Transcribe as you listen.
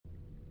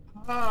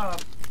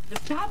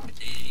Stop,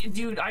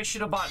 dude. I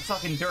should have bought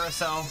fucking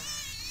Duracell.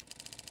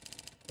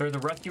 They're the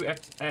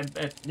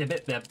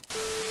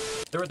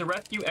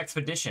rescue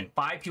expedition.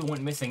 5 people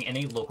went missing in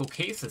a local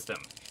cave system.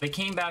 They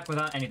came back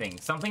without anything.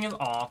 Something is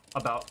off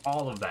about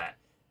all of that.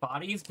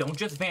 Bodies don't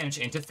just vanish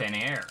into thin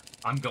air.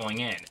 I'm going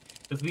in.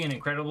 This will be an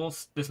incredible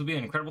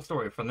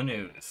story from the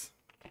news.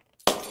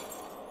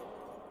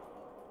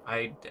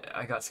 I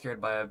got scared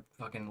by a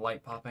fucking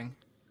light popping.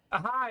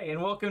 Hi,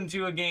 and welcome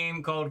to a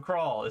game called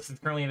Crawl. This is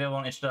currently available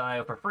on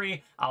itch.io for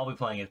free. I'll be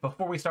playing it.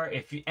 Before we start,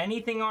 if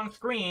anything on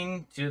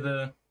screen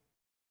to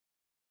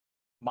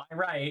my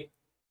right,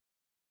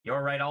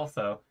 your right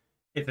also,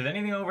 if there's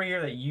anything over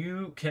here that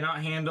you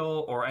cannot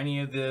handle, or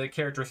any of the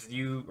characters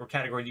or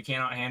categories you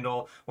cannot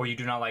handle, or you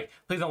do not like,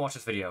 please don't watch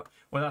this video.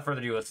 Without further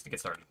ado, let's get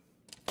started.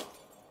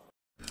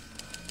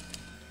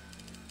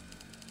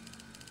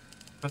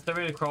 Press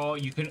W to crawl.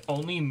 You can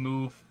only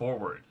move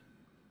forward.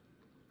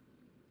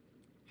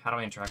 How do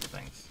I interact with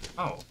things?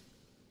 Oh.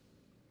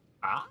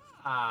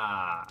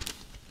 Ah.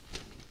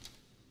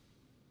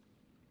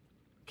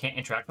 Can't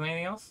interact with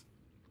anything else?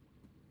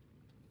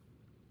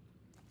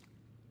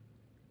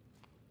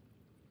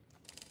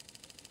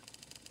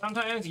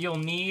 Sometimes you'll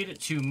need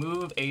to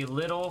move a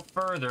little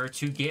further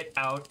to get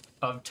out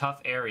of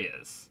tough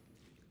areas.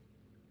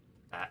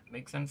 That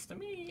makes sense to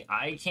me.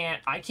 I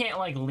can't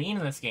like lean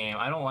in this game.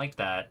 I don't like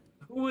that.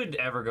 Who would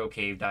ever go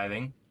cave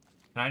diving?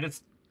 Can I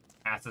just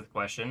ask this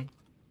question?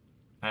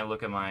 Can I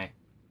look at my...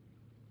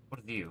 What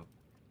is you?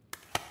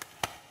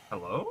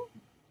 Hello?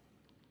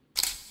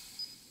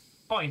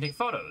 Oh, I can take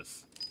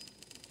photos.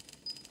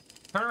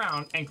 Turn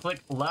around and click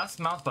left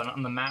mouse button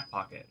on the map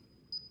pocket.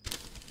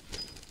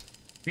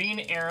 Green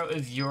arrow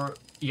is your...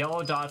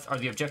 Yellow dots are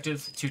the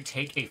objectives to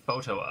take a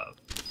photo of.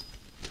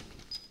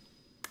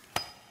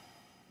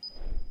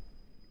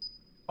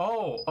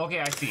 Oh, okay,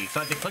 I see. So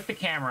I have to click the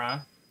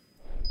camera.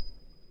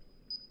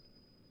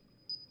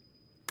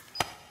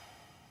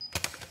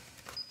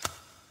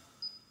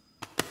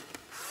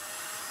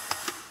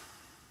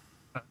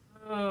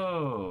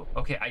 Oh,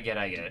 okay, I get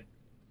it.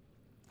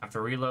 I have to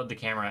reload the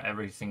camera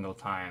every single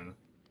time.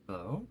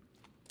 Hello?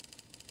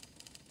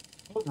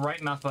 Hold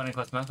right mouse button and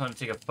click mouse button to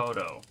take a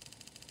photo.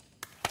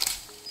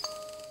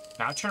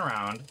 Now turn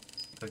around.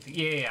 Click the,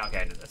 yeah, okay,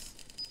 I did this.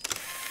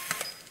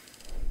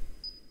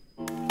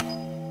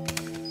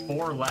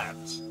 4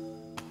 left.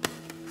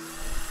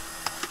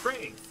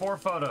 Great, 4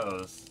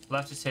 photos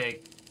left to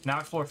take. Now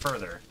explore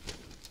further.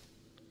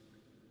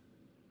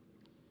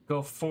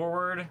 Go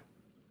forward,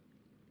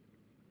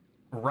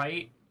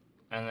 right,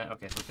 and then,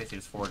 okay, so basically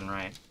just forward and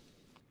right.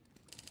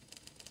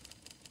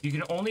 You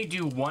can only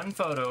do 1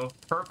 photo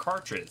per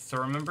cartridge, so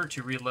remember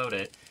to reload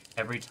it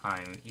every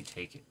time you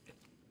take it.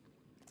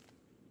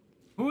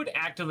 Who would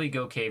actively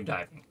go cave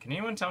diving? Can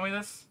anyone tell me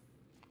this?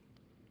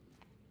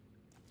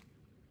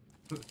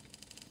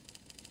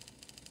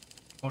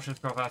 Motion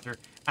scroll faster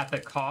at the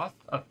cost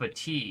of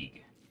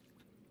fatigue.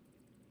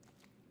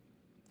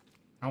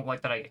 I don't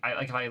like that. I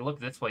like if I look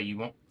this way, you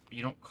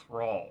don't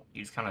crawl.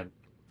 You just kind of.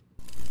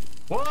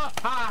 Whoa! Ha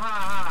ha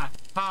ha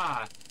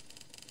ha!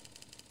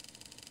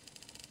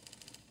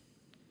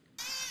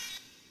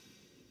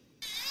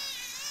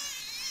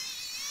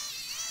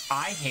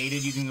 I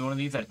hated using one of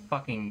these at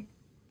fucking...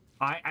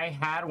 I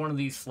had one of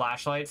these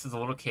flashlights as a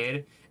little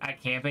kid at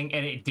camping,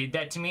 and it did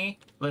that to me.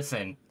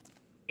 Listen,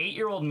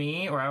 8-year-old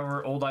me, or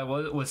however old I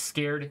was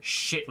scared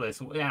shitless.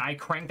 And I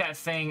cranked that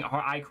thing,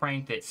 I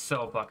cranked it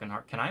so fucking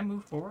hard. Can I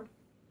move forward?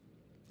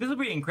 This will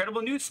be an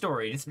incredible news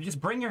story.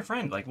 Just bring your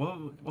friend. Like,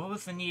 what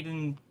was the need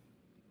in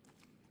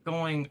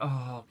going...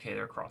 Oh, okay,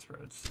 there are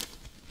crossroads.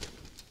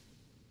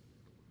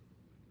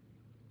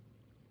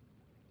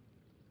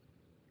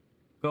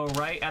 Go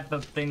right at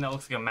the thing that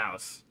looks like a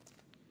mouse.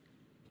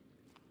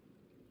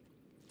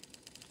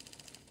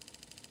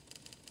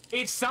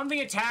 If something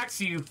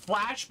attacks you,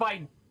 flash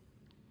by...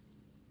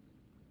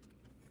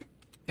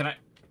 Can I...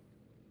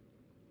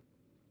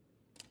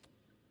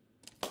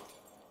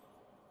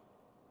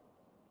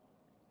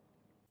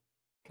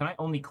 Can I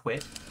only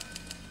quit?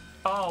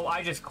 Oh,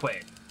 I just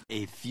quit.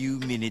 A few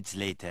minutes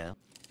later.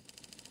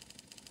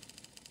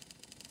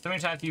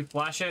 Sometimes if you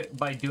flash it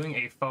by doing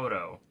a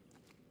photo.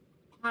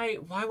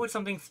 Why would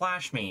something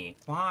flash me?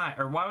 Why?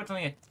 Or why would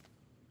something...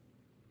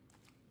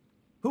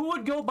 Who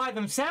would go by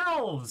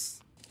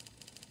themselves?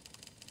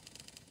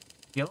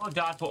 Yellow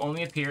dots will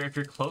only appear if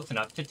you're close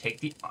enough to take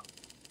the...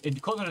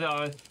 Close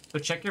enough to the... So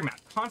check your map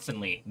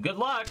constantly. Good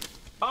luck!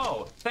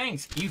 Oh,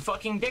 thanks, you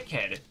fucking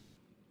dickhead.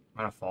 I'm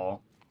gonna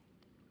fall.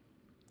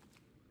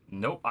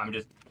 Nope, I'm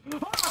just...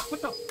 Ah,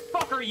 what the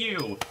fuck are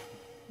you?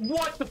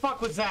 What the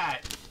fuck was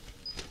that?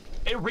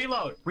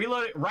 Reload.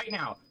 Reload it right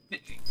now.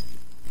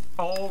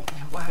 Oh,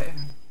 what?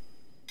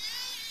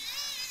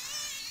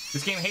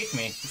 This game hates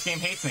me. This game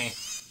hates me.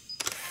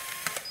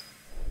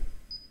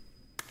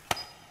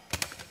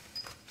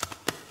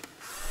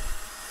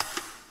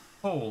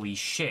 Holy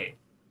shit.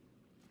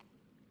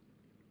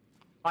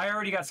 I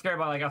already got scared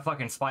by like a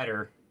fucking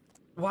spider.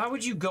 Why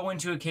would you go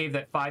into a cave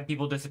that 5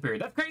 people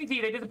disappeared? That's crazy,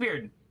 they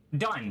disappeared.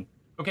 Done.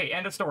 Okay,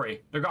 end of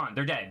story. They're gone.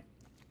 They're dead.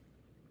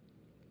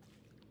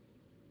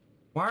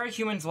 Why are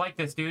humans like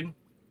this, dude?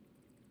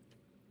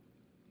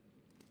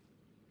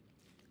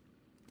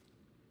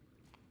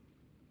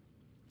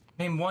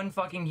 Name one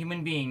fucking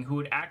human being who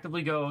would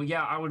actively go,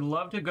 yeah, I would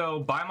love to go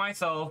by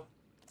myself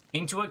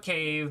into a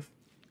cave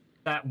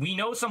that we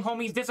know some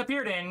homies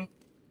disappeared in.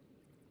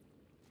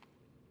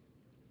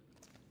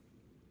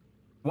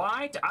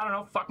 Why? I don't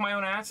know, fuck my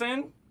own ass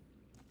in?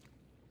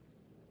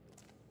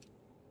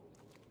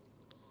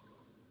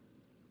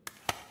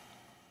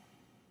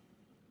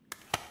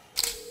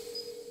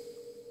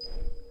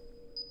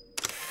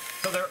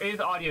 So there is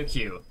audio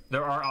cue.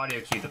 There are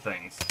audio cues of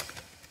things.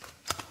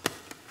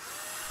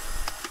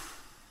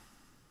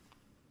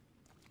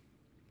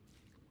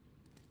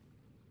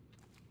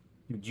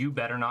 Dude, you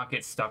better not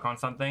get stuck on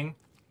something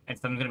and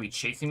someone's gonna be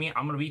chasing me.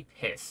 I'm gonna be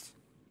pissed.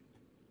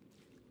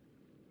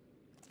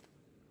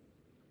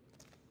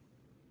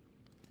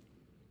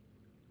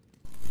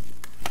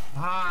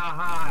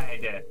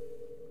 Hide.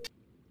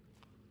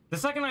 The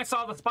second I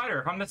saw the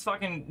spider, if I'm this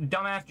fucking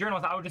dumbass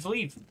journalist, I would just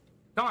leave.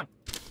 Gone.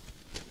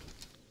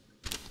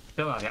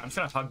 I'm just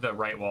gonna hug the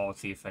right wall and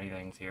see if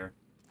anything's here.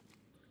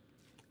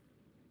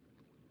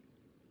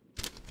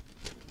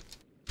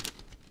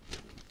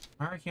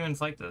 Why are humans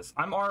like this?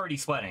 I'm already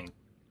sweating.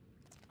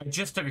 I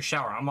just took a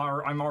shower. I'm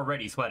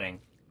already sweating.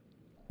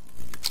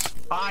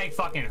 I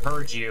fucking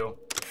heard you.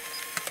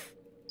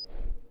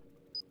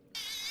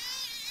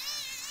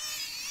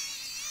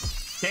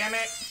 Damn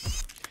it!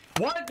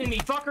 What in the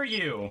fuck are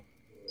you?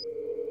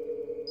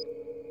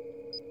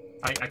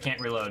 I can't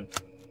reload.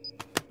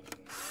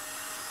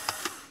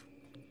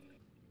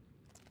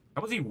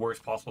 That was the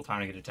worst possible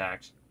time to get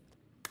attacked.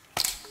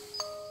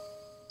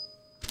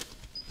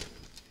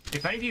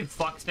 If any of you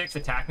fucksticks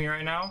attack me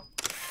right now,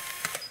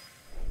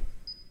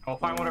 I'll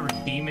find whatever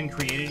demon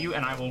created you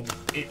and I will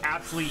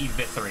absolutely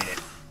eviscerate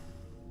it.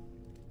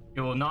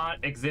 It will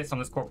not exist on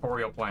this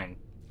corporeal plane.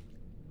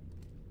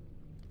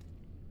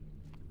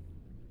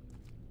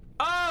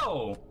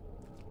 Oh!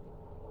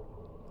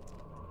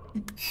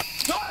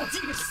 Oh,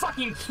 Jesus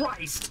fucking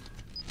Christ!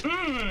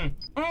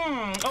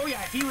 Oh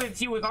yeah,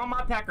 he was on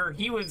my pecker.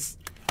 He was,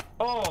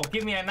 oh,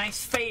 give me a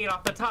nice fade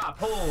off the top.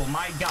 Oh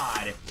my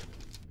God.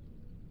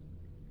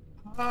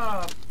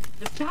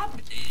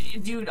 Stop,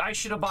 dude, I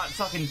should have bought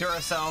fucking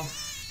Duracell.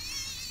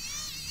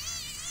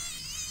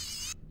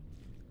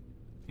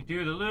 You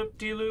do the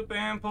loop-de-loop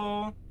and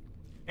pull,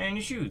 and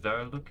your shoes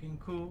are looking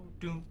cool.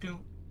 Doom,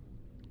 doom.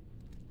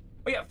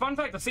 Oh yeah, fun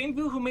fact, the same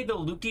people who made the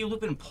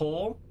loop-de-loop and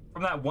pull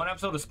from that one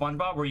episode of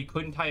SpongeBob where you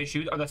couldn't tie your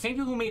shoes are the same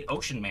people who made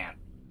Ocean Man.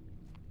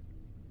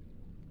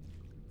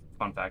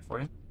 Fun fact for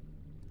you.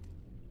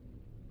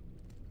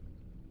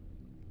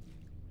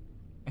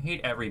 I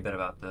hate every bit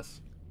about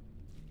this.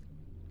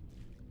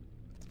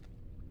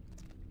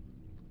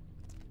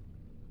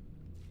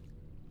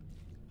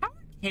 How are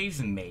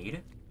caves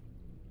made?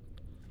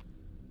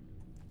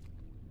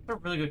 That's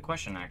a really good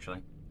question,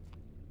 actually.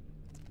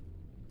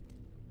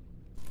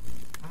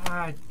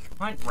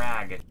 Cunt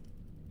rag.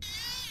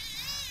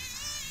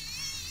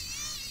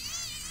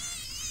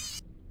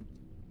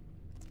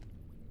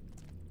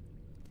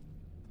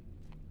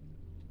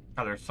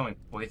 Oh, there's so many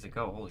ways to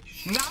go. Holy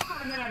shit.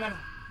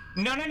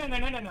 No.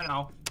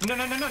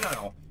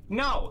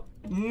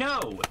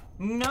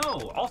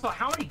 Also,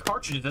 how many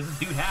cartridges does this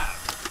dude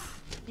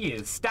have? He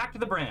is stacked to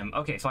the brim.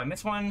 Okay, so I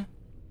missed one.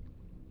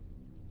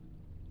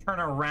 Turn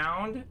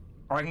around,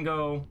 or I can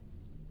go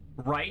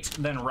right,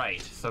 then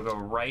right. So go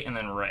right and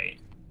then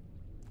right.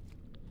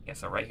 Yeah,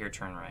 so right here,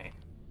 turn right.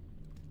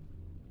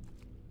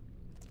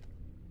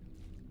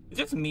 It's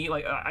just me,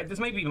 like, this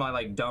may be my,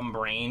 like, dumb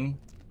brain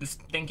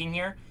just thinking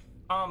here.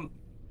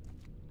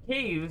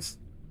 Caves,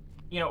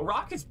 you know,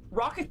 rock is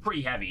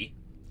pretty heavy,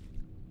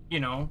 you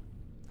know.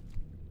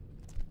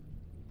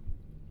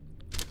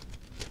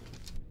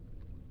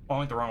 Oh, I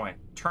went the wrong way.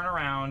 Turn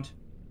around,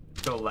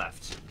 go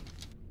left.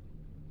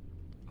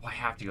 Oh, I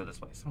have to go this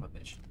way, son of a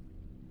bitch.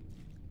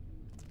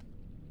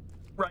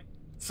 Right,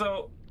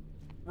 so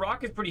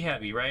rock is pretty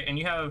heavy, right? And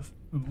you have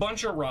a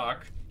bunch of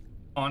rock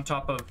on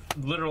top of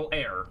literal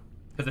air,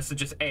 because this is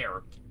just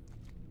air.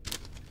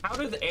 How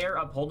does air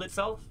uphold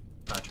itself?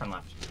 Turn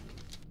left.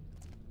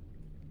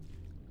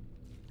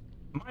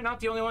 Am I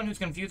not the only one who's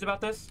confused about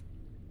this?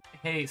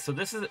 Hey, so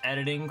this is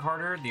editing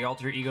Carter, the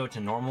alter ego to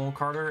normal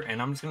Carter, and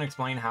I'm just gonna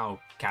explain how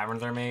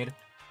caverns are made.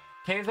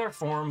 Caves are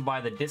formed by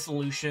the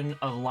dissolution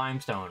of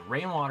limestone.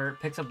 Rainwater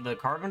picks up the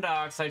carbon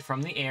dioxide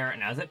from the air,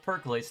 and as it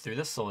percolates through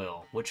the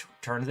soil, which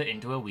turns it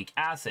into a weak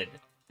acid.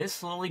 This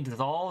slowly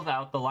dissolves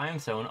out the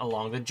limestone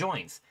along the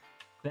joints,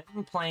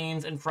 then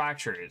planes and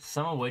fractures,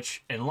 some of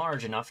which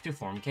enlarge enough to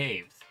form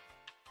caves.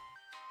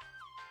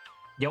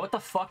 Yeah, what the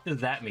fuck does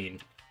that mean?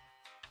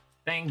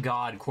 Thank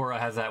God Quora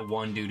has that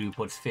one dude who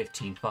puts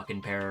 15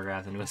 fucking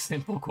paragraphs into a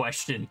simple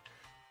question.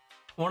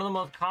 One of the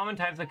most common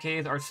types of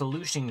caves are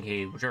solution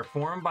caves, which are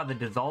formed by the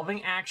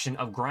dissolving action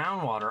of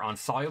groundwater on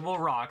soluble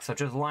rocks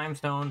such as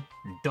limestone,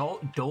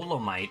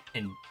 dolomite,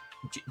 and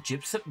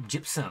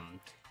gypsum,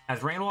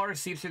 As rainwater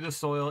seeps through the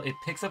soil, it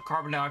picks up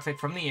carbon dioxide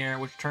from the air,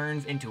 which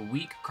turns into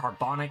weak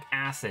carbonic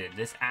acid.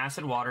 This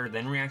acid water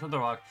then reacts with the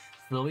rock,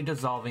 slowly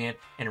dissolving it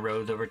and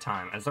erodes over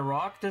time. As the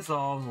rock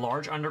dissolves,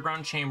 large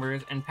underground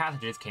chambers and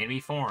passages can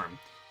be formed.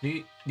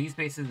 These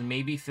spaces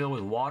may be filled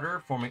with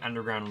water, forming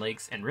underground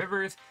lakes and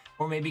rivers,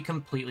 or may be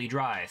completely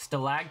dry.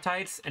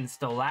 Stalactites and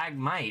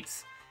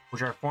stalagmites,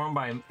 which are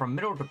formed from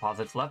mineral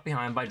deposits left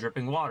behind by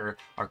dripping water,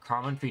 are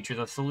common features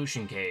of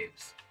solution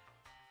caves.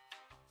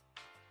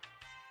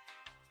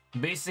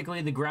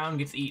 Basically, the ground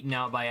gets eaten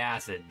out by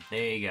acid.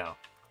 There you go.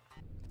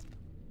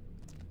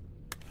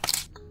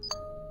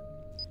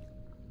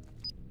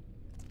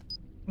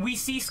 We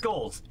see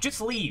skulls. Just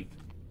leave.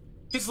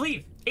 Just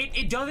leave.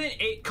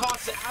 It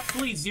costs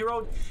absolutely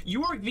zero.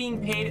 You are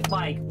being paid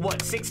like, what,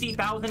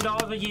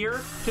 $60,000 a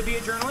year to be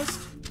a journalist?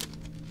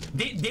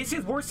 This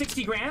is worth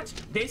 60 grand?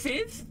 This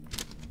is?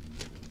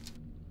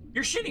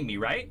 You're shitting me,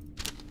 right?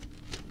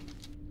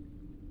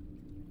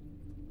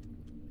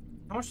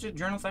 How much did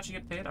journalists actually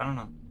get paid? I don't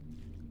know.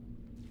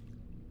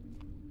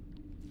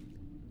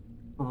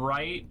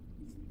 Right,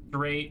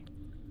 straight,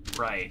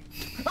 right.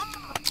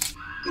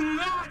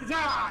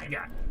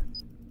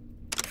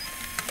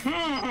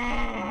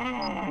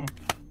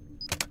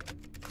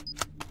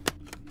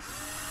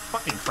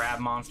 Fucking crab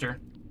monster.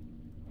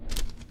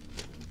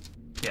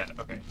 Yeah,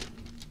 okay.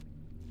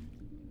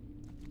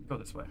 Go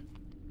this way.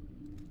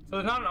 So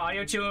there's not an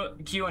audio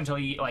cue until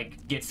he,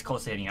 like, gets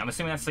close to hitting you. I'm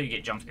assuming that's so you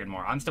get jump scared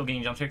more. I'm still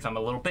getting jump scared because I'm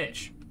a little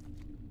bitch.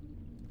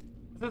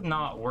 This is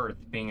not worth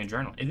being a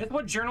journalist. Is this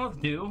what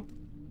journalists do?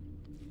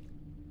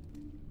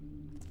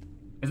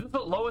 Is this the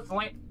lowest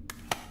lane?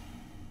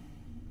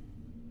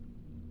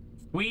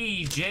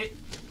 Squeeze it.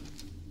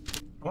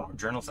 I wonder what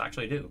journalists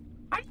actually do.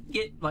 How do you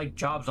get, like,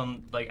 jobs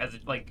on, like,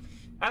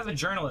 as a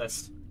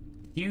journalist?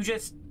 Do you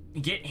just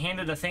get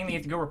handed a thing that you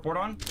have to go report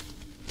on?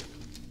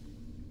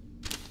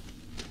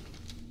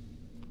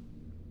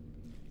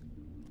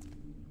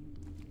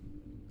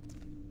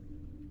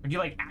 Or do you,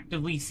 like,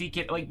 actively seek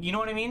it? Like, you know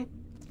what I mean?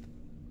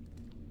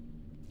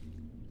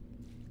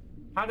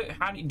 How do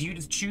you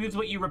just choose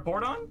what you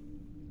report on?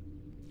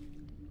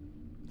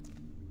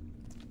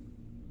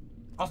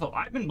 Also,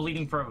 I've been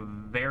bleeding for a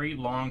very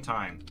long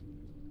time.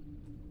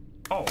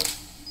 Oh.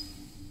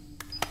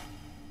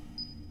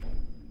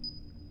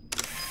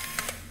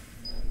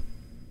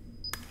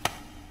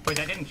 Wait,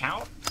 that didn't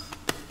count?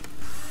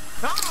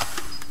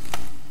 Ah!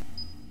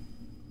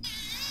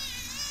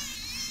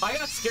 I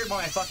got scared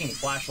by my fucking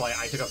flashlight.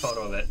 I took a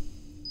photo of it.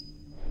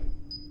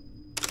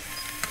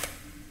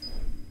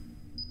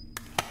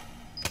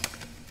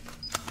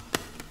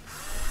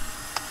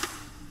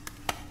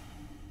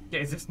 Yeah,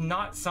 is this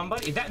not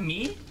somebody? Is that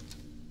me?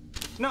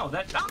 No,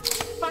 that... Oh,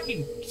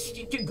 fucking...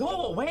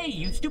 Go away,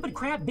 you stupid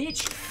crab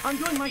bitch! I'm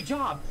doing my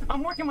job.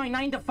 I'm working my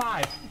 9 to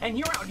 5. And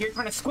you're out here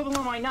trying to squibble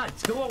on my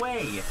nuts. Go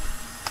away.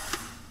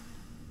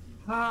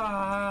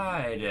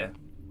 God.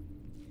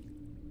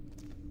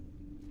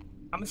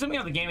 I'm assuming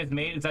how the game is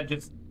made. Is that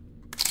just...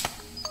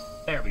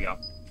 There we go.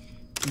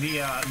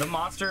 The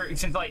monster,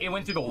 since, like, it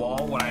went through the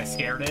wall when I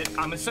scared it,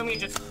 I'm assuming it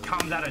just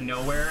comes out of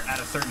nowhere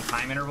at a certain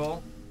time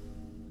interval.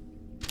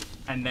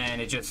 And then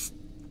it just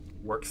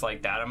works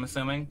like that, I'm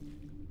assuming.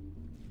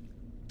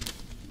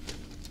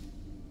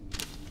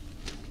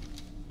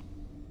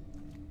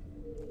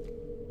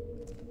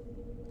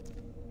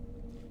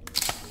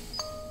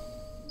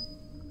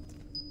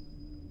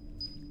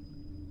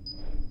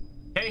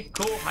 Okay,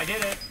 cool, I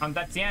did it.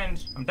 That's the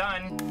end. I'm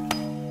done.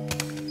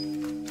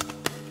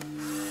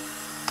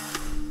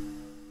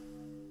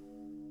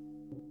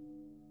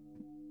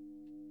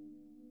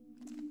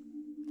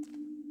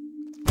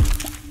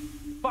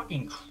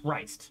 Fucking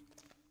Christ.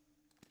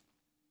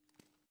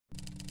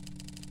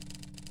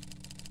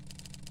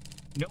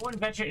 No one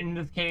ventured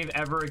into this cave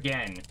ever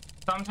again.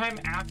 Sometime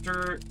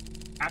after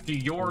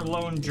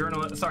lone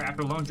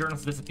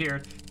journalist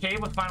disappeared, cave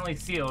was finally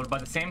sealed by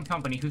the same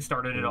company who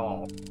started it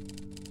all.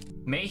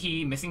 May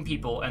he, missing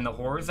people, and the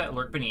horrors that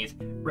lurk beneath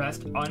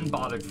rest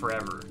unbothered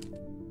forever.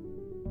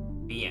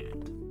 The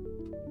end.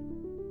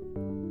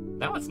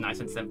 That was nice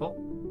and simple.